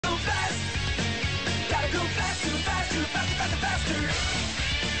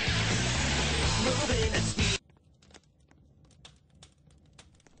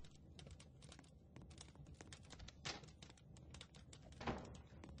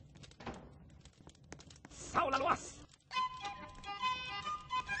Saula Luas.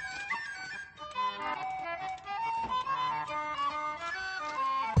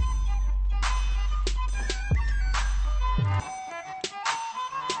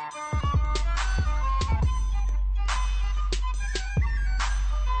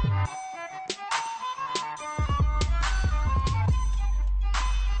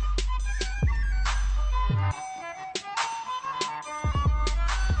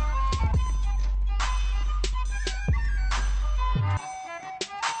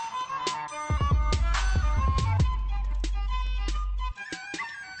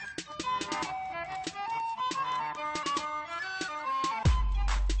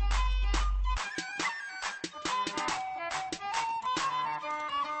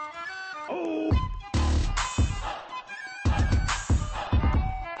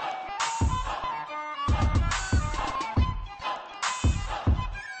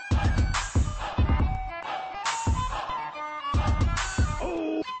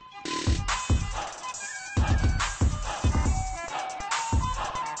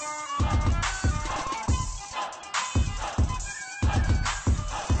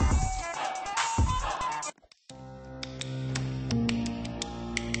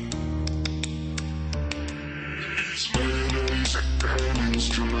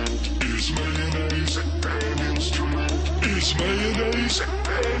 Is mayonnaise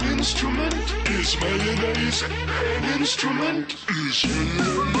an instrument? Is mayonnaise an instrument? Is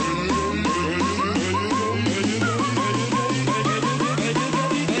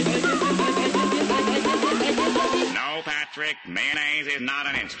No, Patrick, mayonnaise is not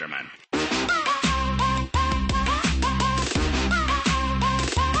an instrument.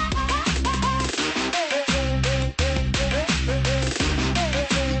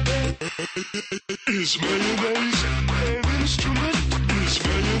 Is mayonnaise an instrument? Is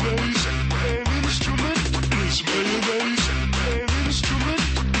mayonnaise an instrument? Is mayonnaise an instrument?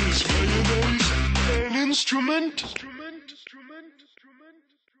 Is mayonnaise an instrument? Is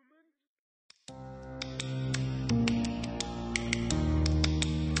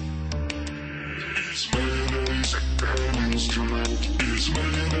mayonnaise an instrument?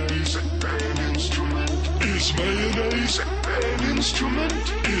 Is mayonnaise an instrument?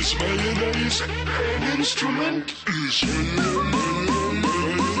 Is mayonnaise an instrument? Is mayonnaise an instrument?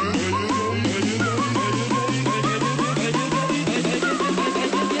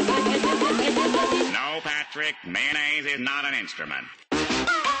 No, Patrick, mayonnaise is not an instrument.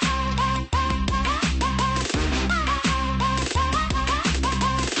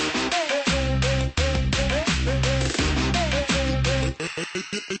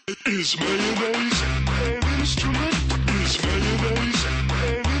 Is mayonnaise an instrument? Is mayonnaise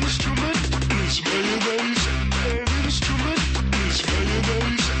an instrument? Is mayonnaise an instrument? Is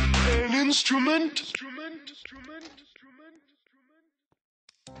mayonnaise an instrument?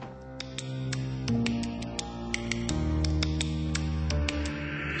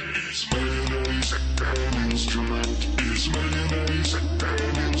 Is mayonnaise an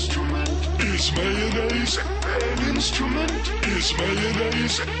instrument? Is mayonnaise an instrument? Is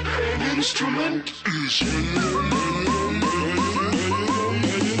mayonnaise an instrument? Is mayonnaise an instrument?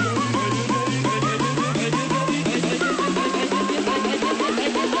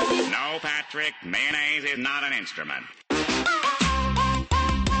 No, Patrick, mayonnaise is not an instrument.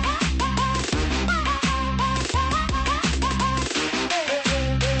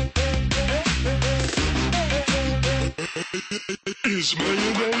 Is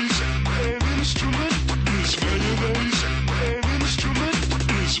mayonnaise an instrument? Is mayonnaise an instrument?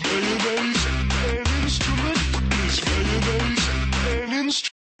 Is mayonnaise an instrument? Is mayonnaise an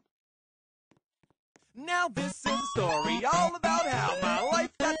instrument? Now this is a story all about how my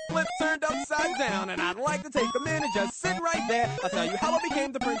life got flipped, turned upside down, and I'd like to take a minute, just sit right there. I'll tell you how I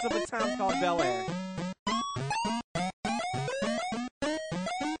became the prince of a town called Bel Air.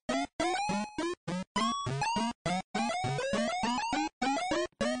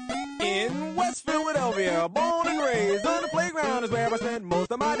 In West Philadelphia, born and raised on the playground is where I spent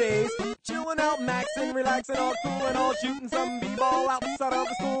most of my days. Chilling out, maxing, relaxing, all cool and all shooting some b-ball outside of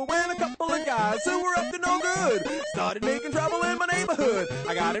the school. When a couple of guys who were up to no good started making trouble in my neighborhood.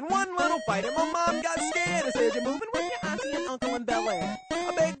 I got in one little fight and my mom got scared and said, "You're moving with your auntie and uncle in Bel Air."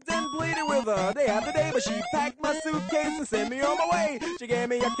 I begged and pleaded with her day after day, but she packed my suitcase and sent me on my way. She gave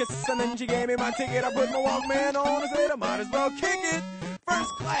me a kiss and then she gave me my ticket. I put my Walkman on and said I might as well kick it.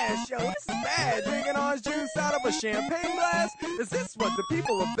 First class show, this is bad. Drinking orange juice out of a champagne glass. Is this what the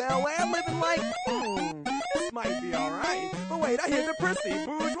people of Bel Air living like? This might be alright. But wait, I hear the prissy,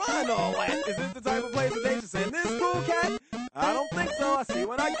 bourgeois and all that. Is this the type of place that they should send this cool cat? I don't think so. I see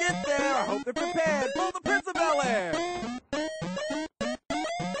when I get there. I hope they're prepared for